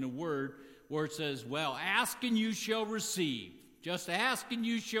find it in the Word, where it says, well, ask and you shall receive. Just ask and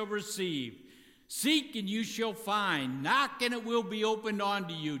you shall receive. Seek and you shall find. Knock and it will be opened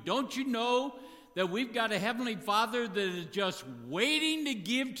unto you. Don't you know that we've got a Heavenly Father that is just waiting to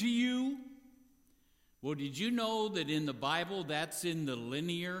give to you? Well, did you know that in the Bible that's in the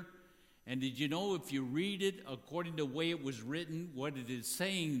linear? And did you know if you read it according to the way it was written, what it is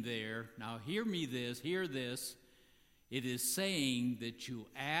saying there? Now hear this. It is saying that you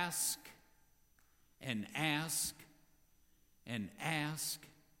ask and ask and ask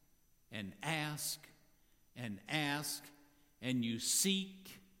and ask and ask, and you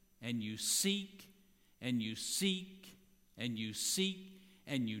seek and you seek and you seek and you seek,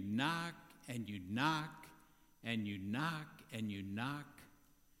 and you knock and you knock and you knock and you knock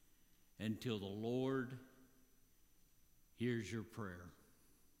until the Lord hears your prayer.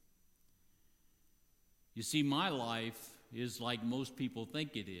 You see, my life is like most people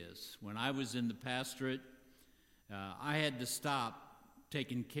think it is. When I was in the pastorate, I had to stop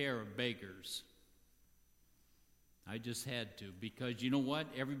taking care of beggars. I just had to, because you know what?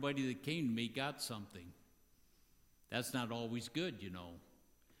 Everybody that came to me got something. That's not always good, you know.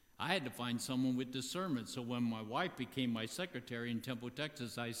 I had to find someone with discernment. So when my wife became my secretary in Temple,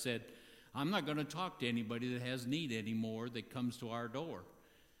 Texas, I said, I'm not going to talk to anybody that has need anymore that comes to our door.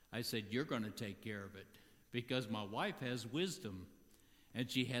 I said, you're going to take care of it, because my wife has wisdom and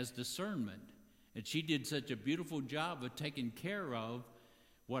she has discernment. And she did such a beautiful job of taking care of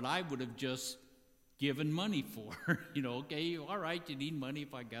what I would have just given money for. You know, okay, all right, you need money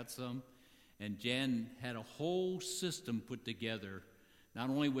if I got some. And Jan had a whole system put together, not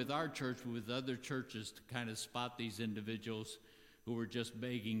only with our church, but with other churches, to kind of spot these individuals who were just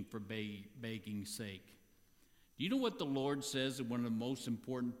begging for begging's sake. Do you know what the Lord says in one of the most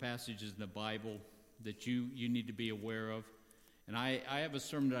important passages in the Bible that you need to be aware of? And I have a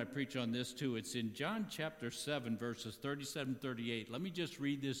sermon that I preach on this too. It's in John chapter 7, verses 37 38. Let me just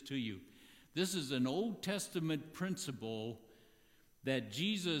read this to you. This is an Old Testament principle that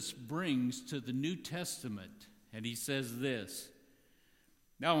Jesus brings to the New Testament. And he says this: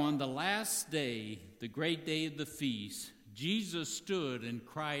 Now on the last day, the great day of the feast, Jesus stood and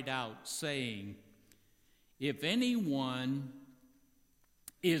cried out, saying, If anyone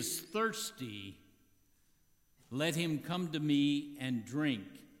is thirsty, let him come to me and drink.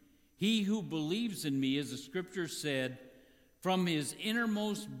 He who believes in me, as the scripture said, from his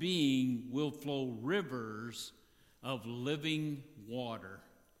innermost being will flow rivers of living water.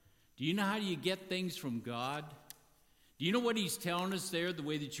 Do you know how you get things from God? Do you know what he's telling us there? The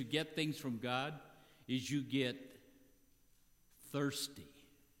way that you get things from God is you get thirsty.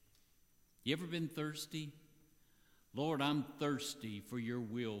 You ever been thirsty? Lord, I'm thirsty for your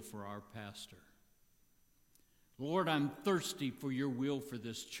will for our pastor. Lord, I'm thirsty for your will for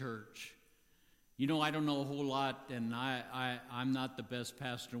this church. You know, I don't know a whole lot, and I'm not the best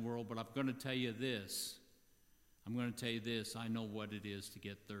pastor in the world, but I'm going to tell you this. I know what it is to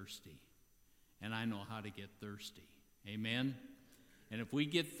get thirsty, and I know how to get thirsty. Amen? And if we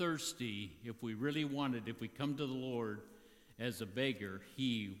get thirsty, if we really want it, if we come to the Lord as a beggar,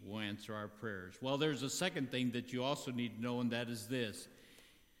 he will answer our prayers. Well, there's a second thing that you also need to know, and that is this.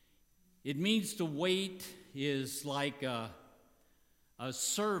 It means to wait is like a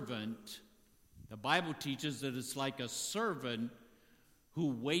servant. The Bible teaches that it's like a servant who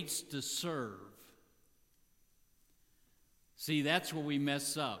waits to serve. See, that's where we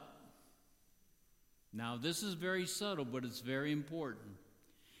mess up. Now, this is very subtle, but it's very important.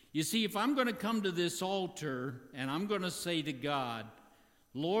 You see, if I'm going to come to this altar and I'm going to say to God,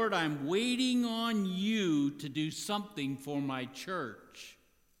 Lord, I'm waiting on you to do something for my church.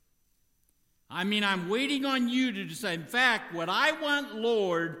 I'm waiting on you to say, in fact, what I want,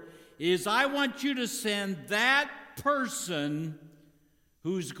 Lord, is I want you to send that person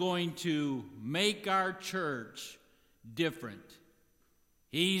who's going to make our church different.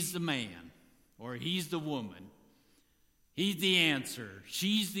 He's the man, or he's the woman. He's the answer.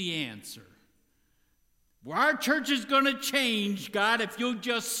 She's the answer. Well, our church is going to change, God, if you'll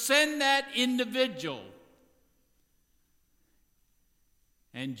just send that individual.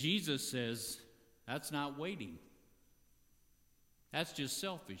 And Jesus says, that's not waiting. That's just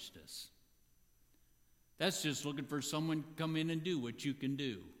selfishness. That's just looking for someone to come in and do what you can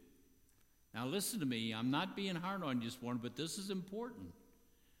do. Now listen to me. I'm not being hard on you this morning, but this is important.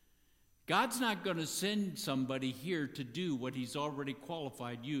 God's not going to send somebody here to do what he's already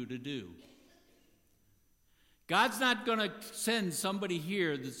qualified you to do. God's not going to send somebody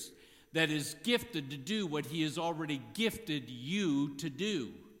here that is gifted to do what he has already gifted you to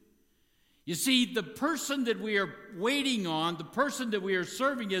do. You see, the person that we are waiting on, the person that we are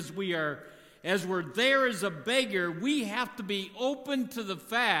serving as we're there as a beggar, we have to be open to the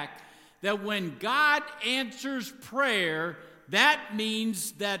fact that when God answers prayer, that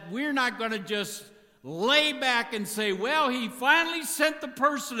means that we're not going to just lay back and say, well, he finally sent the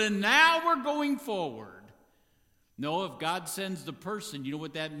person and now we're going forward. No, if God sends the person, you know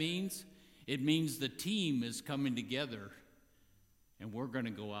what that means? It means the team is coming together and we're going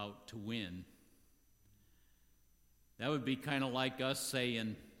to go out to win. That would be kind of like us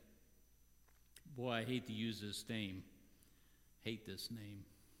saying, boy, I hate to use this name. Hate this name.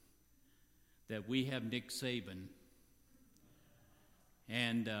 That we have Nick Saban.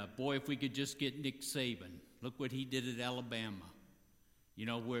 And boy, if we could just get Nick Saban. Look what he did at Alabama. You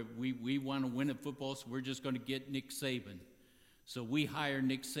know, we want to win at football, so we're just going to get Nick Saban. So we hire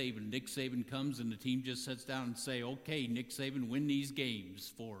Nick Saban. Nick Saban comes and the team just sits down and say, okay, Nick Saban, win these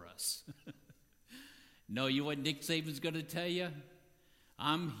games for us. No, you know what Nick Saban's going to tell you?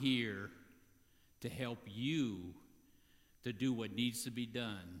 I'm here to help you to do what needs to be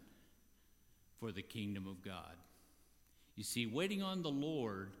done for the kingdom of God. You see, waiting on the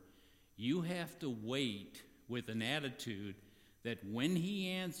Lord, you have to wait with an attitude that when he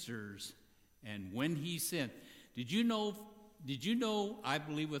answers and when he sent. Did you know, I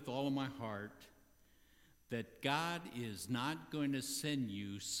believe with all of my heart, that God is not going to send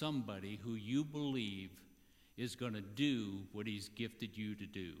you somebody who you believe is going to do what he's gifted you to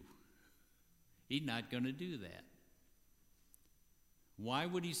do. He's not going to do that. Why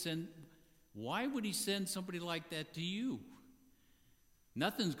would he send somebody like that to you?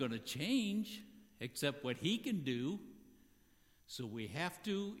 Nothing's going to change except what he can do. So we have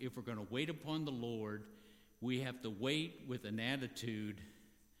to, if we're going to wait upon the Lord, we have to wait with an attitude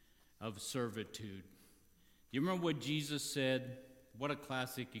of servitude. You remember what Jesus said? What a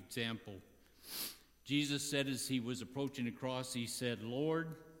classic example. Jesus said as he was approaching the cross, he said,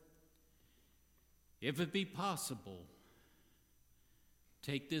 Lord, if it be possible,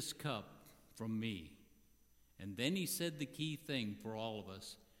 take this cup from me. And then he said the key thing for all of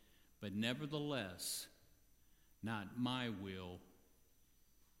us, but nevertheless, not my will,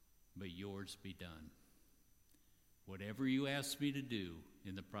 but yours be done. Whatever you ask me to do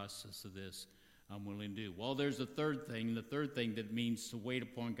in the process of this, I'm willing to do. Well, there's a third thing. The third thing that means to wait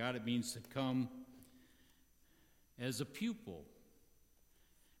upon God, it means to come as a pupil.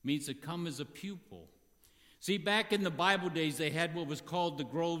 It means to come as a pupil. See, back in the Bible days, they had what was called the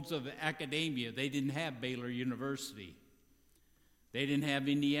groves of academia. They didn't have Baylor University. They didn't have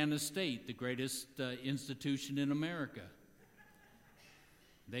Indiana State, the greatest institution in America.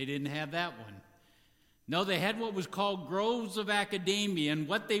 They didn't have that one. No, they had what was called groves of academia, and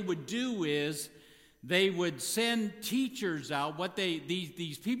what they would do is they would send teachers out.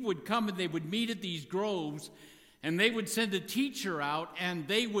 These people would come and they would meet at these groves, and they would send a teacher out, and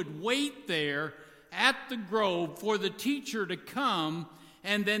they would wait there at the grove for the teacher to come,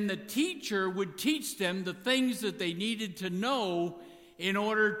 and then the teacher would teach them the things that they needed to know in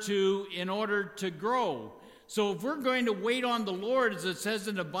order to grow. So if we're going to wait on the Lord, as it says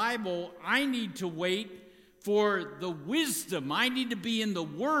in the Bible, I need to wait for the wisdom. I need to be in the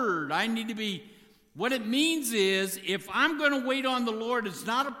Word. What it means is, if I'm going to wait on the Lord, it's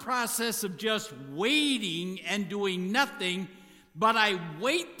not a process of just waiting and doing nothing, but I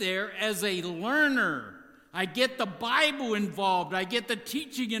wait there as a learner. I get the Bible involved. I get the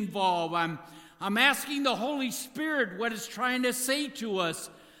teaching involved. I'm asking the Holy Spirit what it's trying to say to us.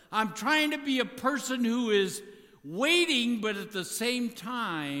 I'm trying to be a person who is waiting, but at the same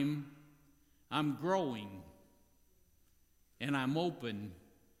time, I'm growing. And I'm open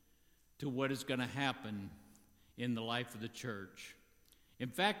to what is going to happen in the life of the church. In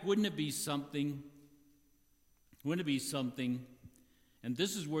fact, wouldn't it be something, and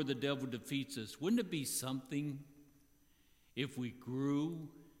this is where the devil defeats us, wouldn't it be something if we grew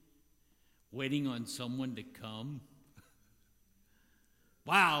waiting on someone to come?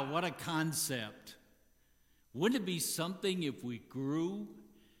 Wow, what a concept. Wouldn't it be something if we grew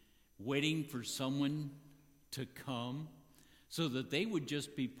waiting for someone to come so that they would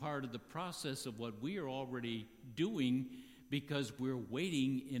just be part of the process of what we are already doing, because we're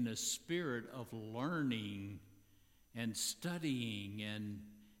waiting in a spirit of learning and studying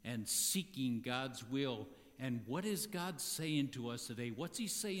and seeking God's will. And what is God saying to us today? What's he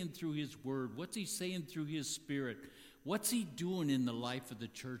saying through his word? What's he saying through his spirit? What's he doing in the life of the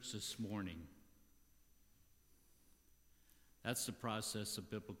church this morning? That's the process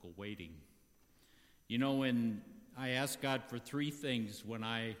of biblical waiting. You know, when I asked God for three things when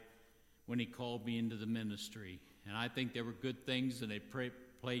he called me into the ministry, and I think they were good things, and they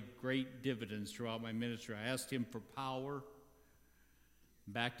played great dividends throughout my ministry. I asked him for power.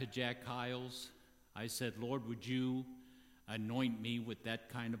 Back to Jack Hiles, I said, Lord, would you anoint me with that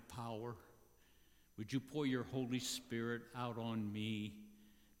kind of power? Would you pour your Holy Spirit out on me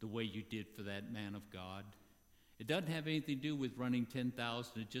the way you did for that man of God? It doesn't have anything to do with running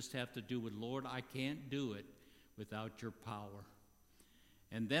 10,000. It just has to do with, Lord, I can't do it without your power.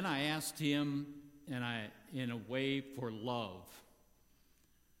 And then I asked him, in a way, for love.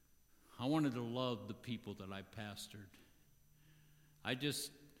 I wanted to love the people that I pastored.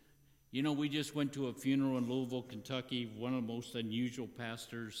 We just went to a funeral in Louisville, Kentucky, one of the most unusual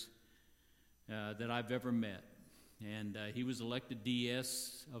pastors that I've ever met. And he was elected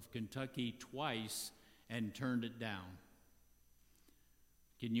DS of Kentucky twice and turned it down.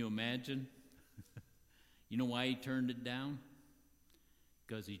 Can you imagine? You know why he turned it down?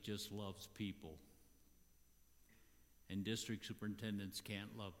 Because he just loves people. And district superintendents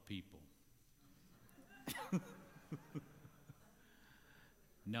can't love people.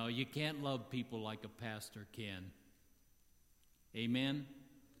 No, you can't love people like a pastor can. Amen?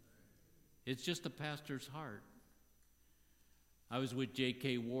 It's just a pastor's heart. I was with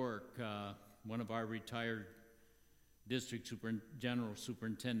J.K. Warwick, one of our retired district general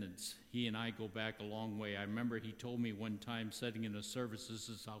superintendents. He and I go back a long way. I remember he told me one time, sitting in a service, this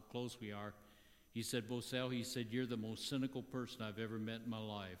is how close we are, he said, Bosell, he said, you're the most cynical person I've ever met in my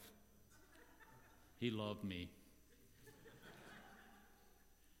life. He loved me.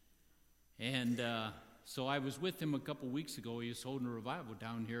 And so I was with him a couple weeks ago. He was holding a revival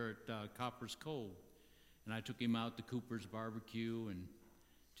down here at Copper's Cove. And I took him out to Cooper's Barbecue and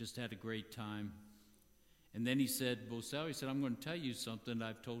just had a great time. And then he said, Bosell, he said, I'm going to tell you something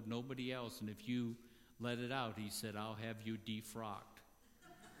I've told nobody else. And if you let it out. He said, I'll have you defrocked.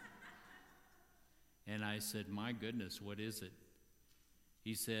 And I said, my goodness, what is it?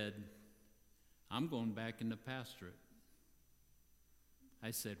 He said, I'm going back into pastorate.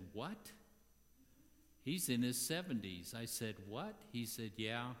 I said, what? He's in his 70s. I said, what? He said,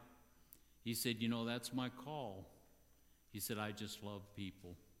 yeah. He said, you know, that's my call. He said, I just love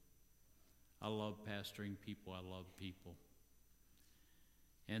people. I love pastoring people. I love people.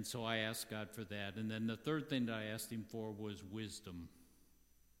 And so I asked God for that. And then the third thing that I asked him for was wisdom.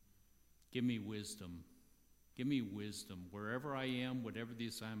 Give me wisdom. Give me wisdom. Wherever I am, whatever the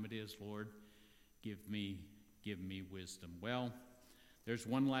assignment is, Lord, give me wisdom. Well, there's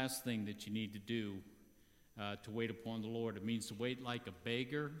one last thing that you need to do to wait upon the Lord. It means to wait like a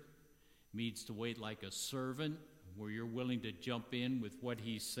beggar. It means to wait like a servant, where you're willing to jump in with what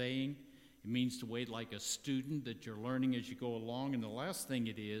he's saying. It means to wait like a student, that you're learning as you go along. And the last thing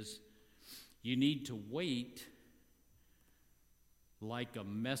it is, you need to wait like a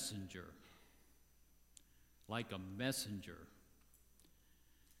messenger. Like a messenger.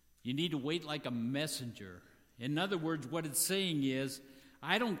 You need to wait like a messenger. In other words, what it's saying is,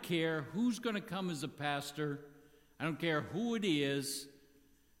 I don't care who's going to come as a pastor. I don't care who it is.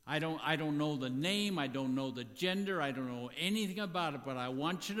 I don't know the name. I don't know the gender. I don't know anything about it. But I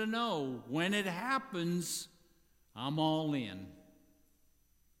want you to know, when it happens, I'm all in.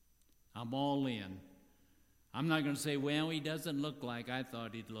 I'm all in. I'm not going to say, well, he doesn't look like I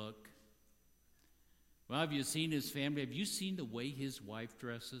thought he'd look. Well, have you seen his family? Have you seen the way his wife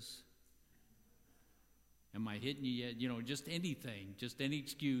dresses? Am I hitting you yet? You know, just anything, just any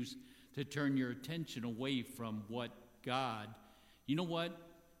excuse to turn your attention away from what God. You know what?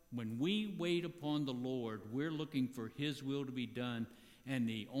 When we wait upon the Lord, we're looking for his will to be done. And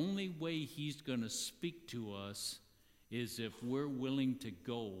the only way he's going to speak to us is if we're willing to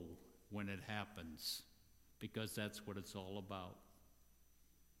go when it happens, because that's what it's all about.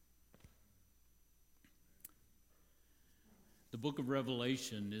 The book of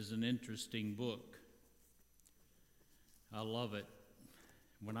Revelation is an interesting book. I love it.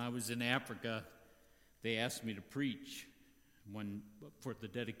 When I was in Africa, they asked me to preach for the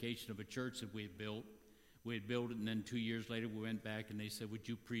dedication of a church that we had built. We had built it, and then 2 years later we went back and they said, would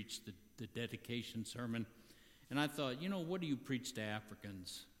you preach the dedication sermon? And I thought, you know, what do you preach to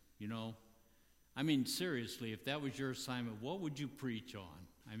Africans? You know? I mean, seriously, if that was your assignment, what would you preach on?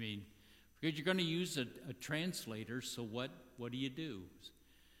 I mean, because you're going to use a translator, so what do you do?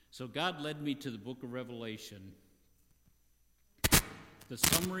 So God led me to the book of Revelation. The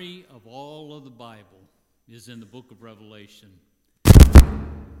summary of all of the Bible is in the book of Revelation.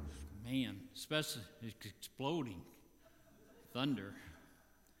 Man, especially it's exploding. Thunder.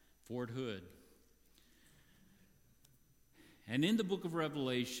 Fort Hood. And in the book of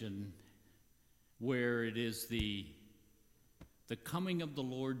Revelation, where it is the coming of the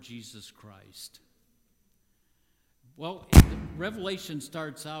Lord Jesus Christ. Well, Revelation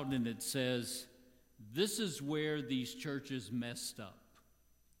starts out and it says, this is where these churches messed up.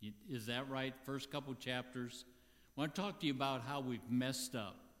 Is that right? First couple chapters. I want to talk to you about how we've messed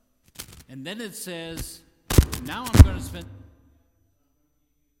up. And then it says, now I'm going to spend...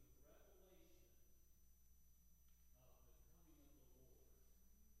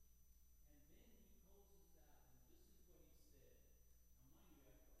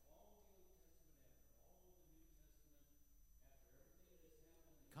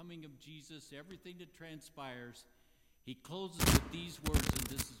 Coming of Jesus, everything that transpires, he closes with these words, and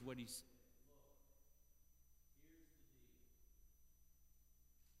this is what he said.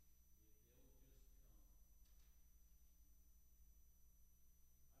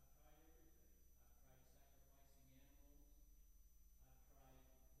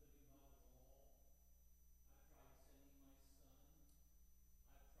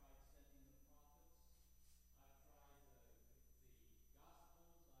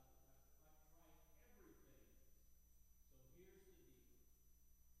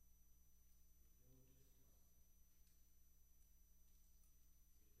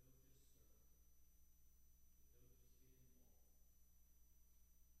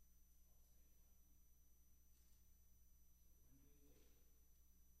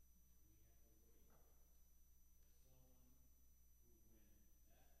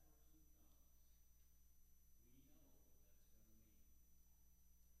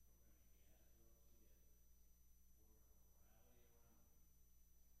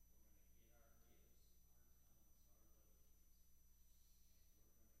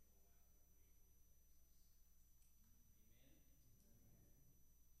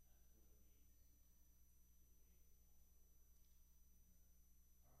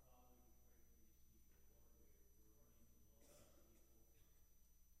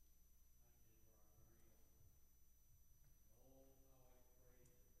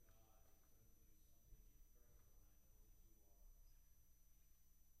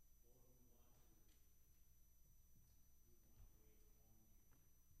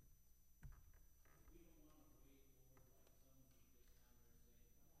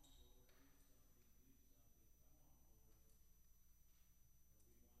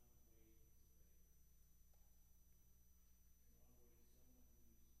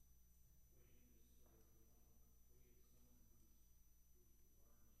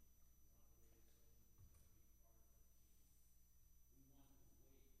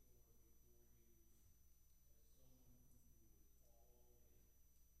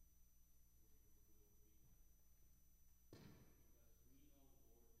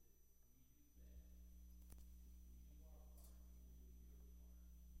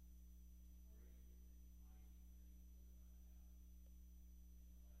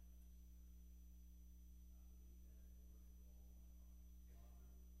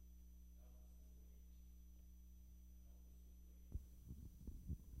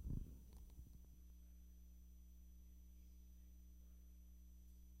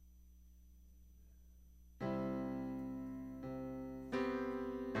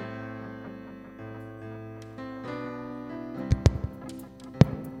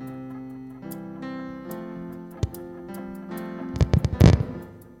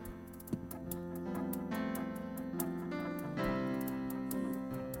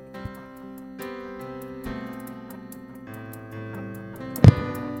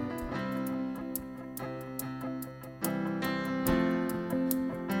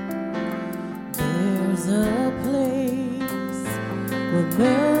 where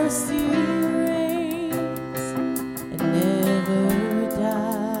mercy reigns and never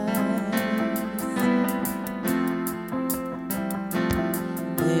dies.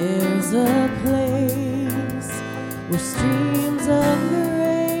 There's a place where streams of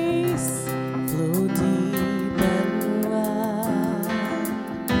grace flow deep and wide,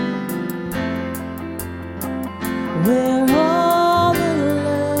 where all the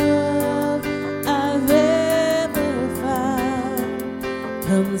love I've ever found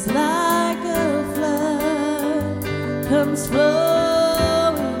comes like a flood, comes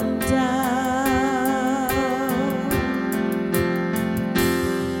flowing down.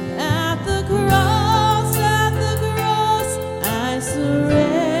 At the cross, I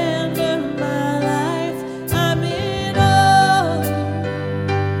surrender my life. I'm in all of you.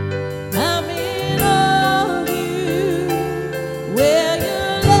 I'm in all of you. Where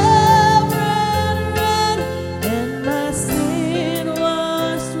your love ran red and my sin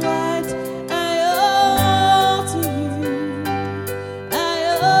washed white, I owe to you. I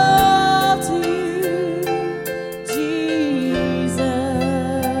owe to you, Jesus.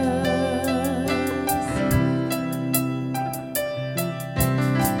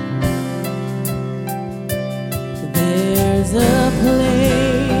 There's a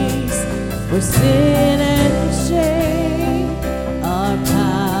place where sin and shame are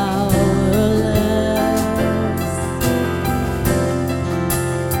powerless.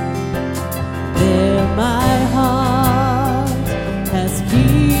 There my heart has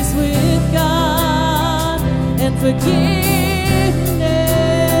peace with God and forgiveness,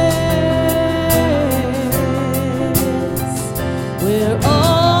 where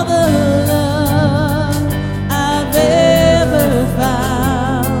all the love I've ever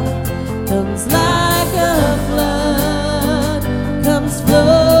found comes like a flood, comes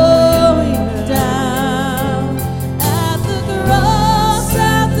flowing down. At the cross,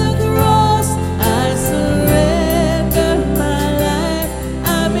 I surrender my life.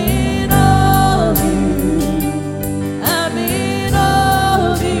 I'm in all of you. I'm in all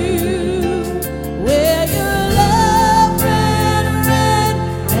of you. Where your love ran red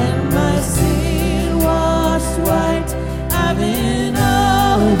and my sin washed white, I'm in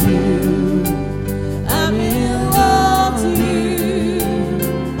all of you. I'm in all to you.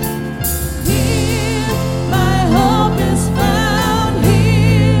 Here my hope is found,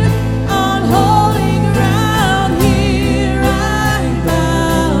 here on holy ground. Here I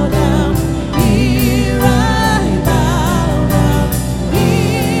bow down, here I bow down.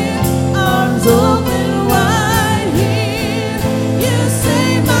 Here arms open wide, here you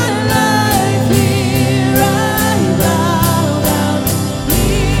save my life. Here I bow down,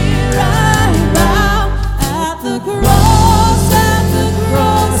 here I bow. At the cross,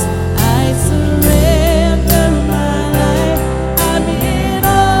 I surrender my life. I'm in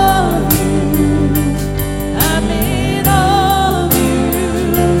all of you. I'm in all of you.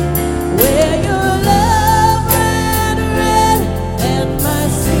 Where your love ran red and my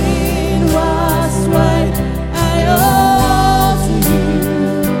sin washed white, I owe to you.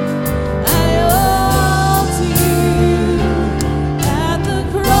 I owe to you. At the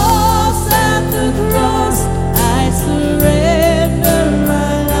cross, I surrender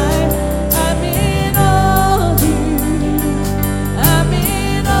my life. I'm in all of you. I'm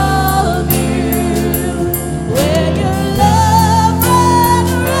in all of you. Where your love ran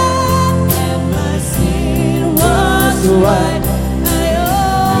red and my sin washed white, I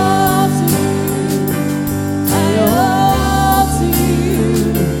owe to you. I owe to you.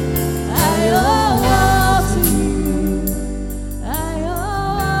 I owe to you. I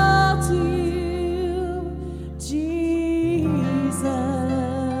owe to you, Jesus.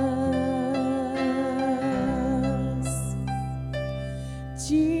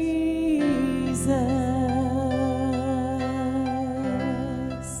 Jesus.